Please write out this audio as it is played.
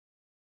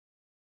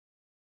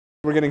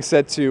we're getting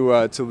set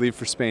to leave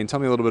for Spain. Tell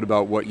me a little bit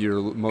about what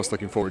you're most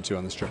looking forward to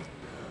on this trip.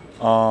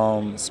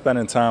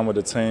 Spending time with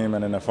the team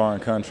and in a foreign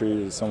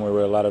country, somewhere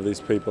where a lot of these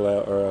people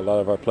or a lot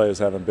of our players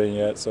haven't been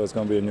yet. So it's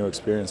going to be a new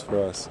experience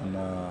for us, and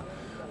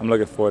I'm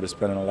looking forward to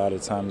spending a lot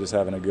of time just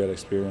having a good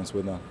experience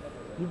with them.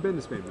 You've been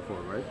to Spain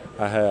before, right?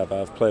 I have.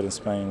 I've played in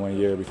Spain 1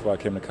 year before I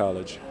came to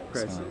college.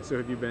 Okay, so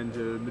have you been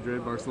to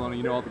Madrid, Barcelona?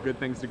 You know all the good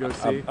things to go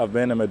see? I've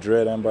been to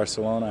Madrid and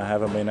Barcelona. I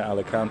haven't been to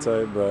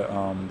Alicante, but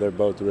they're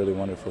both really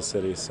wonderful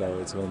cities, so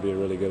it's going to be a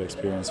really good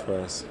experience for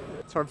us.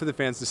 It's hard for the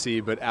fans to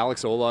see, but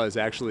Alex Ola is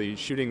actually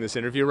shooting this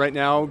interview right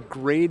now.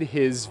 Grade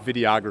his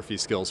videography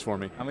skills for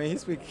me. I mean,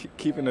 he's been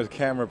keeping the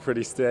camera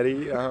pretty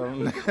steady.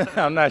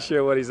 I'm not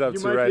sure what he's up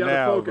to right now. You might be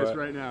out of focus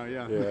right now,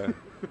 yeah. Yeah.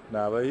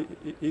 No,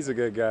 but he's a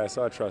good guy,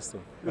 so I trust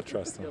him.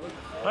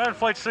 All right,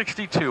 Flight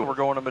 62, we're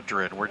going to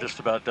Madrid. We're just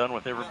about done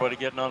with everybody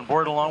getting on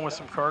board, along with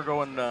some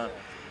cargo and the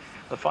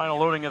final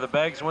loading of the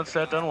bags. Once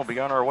that's done, we'll be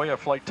on our way. Our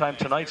flight time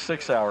tonight,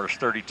 6 hours,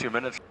 32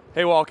 minutes.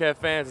 Hey, Wildcat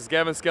fans, it's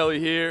Gavin Skelly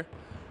here.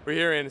 We're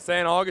here in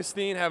St.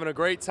 Augustine, having a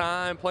great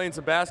time, playing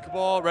some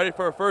basketball, ready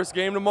for our first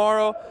game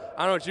tomorrow.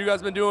 I don't know what you guys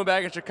have been doing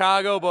back in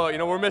Chicago, but, you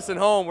know, we're missing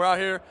home. We're out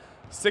here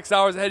 6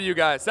 hours ahead of you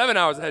guys, 7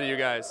 hours ahead of you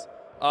guys.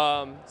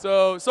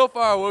 So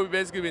far what we've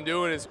basically been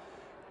doing is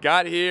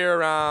got here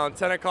around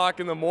 10 o'clock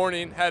in the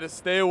morning, had to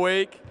stay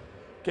awake,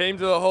 came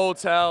to the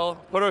hotel,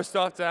 put our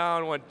stuff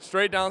down, went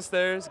straight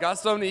downstairs, got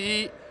something to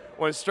eat,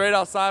 went straight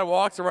outside,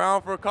 walked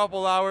around for a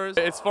couple hours.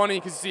 It's funny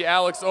because you see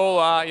Alex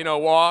Ola, you know,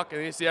 walk, and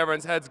then you see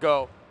everyone's heads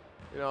go,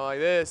 you know, like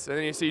this, and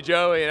then you see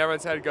Joey and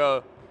everyone's head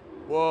go,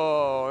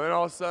 whoa, and then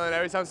all of a sudden,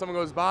 every time someone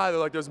goes by, they're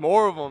like, there's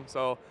more of them,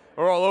 so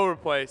we're all over the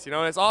place, you know,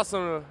 and it's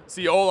awesome to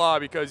see Ola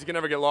because you can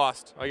never get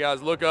lost. All you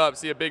guys look up,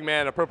 see a big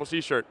man in a purple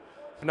t-shirt.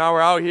 Now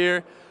we're out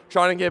here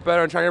trying to get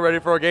better and trying to get ready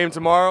for our game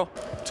tomorrow.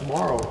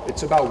 Tomorrow,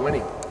 it's about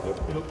winning.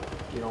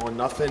 You know, and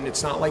nothing,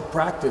 it's not like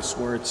practice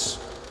where it's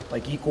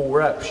like equal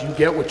reps. You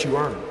get what you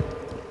earn.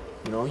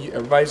 You know,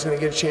 everybody's going to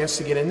get a chance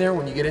to get in there.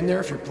 When you get in there,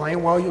 if you're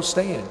playing well, you'll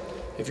stay in.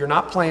 If you're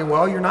not playing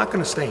well, you're not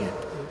going to stay in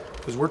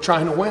because we're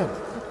trying to win.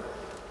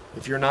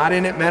 If you're not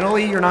in it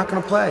mentally, you're not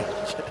going to play.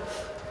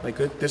 Like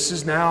this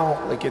is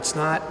now, like it's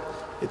not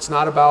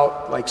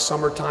about like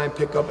summertime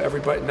pick up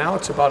everybody. Now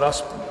it's about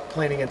us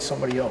playing against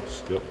somebody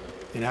else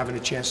and having a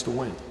chance to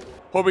win.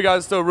 Hope you guys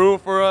are still rooting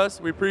for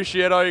us. We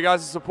appreciate all you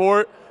guys'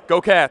 support.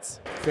 Go Cats.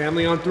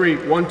 Family on three.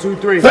 1, 2,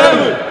 3.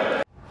 Family!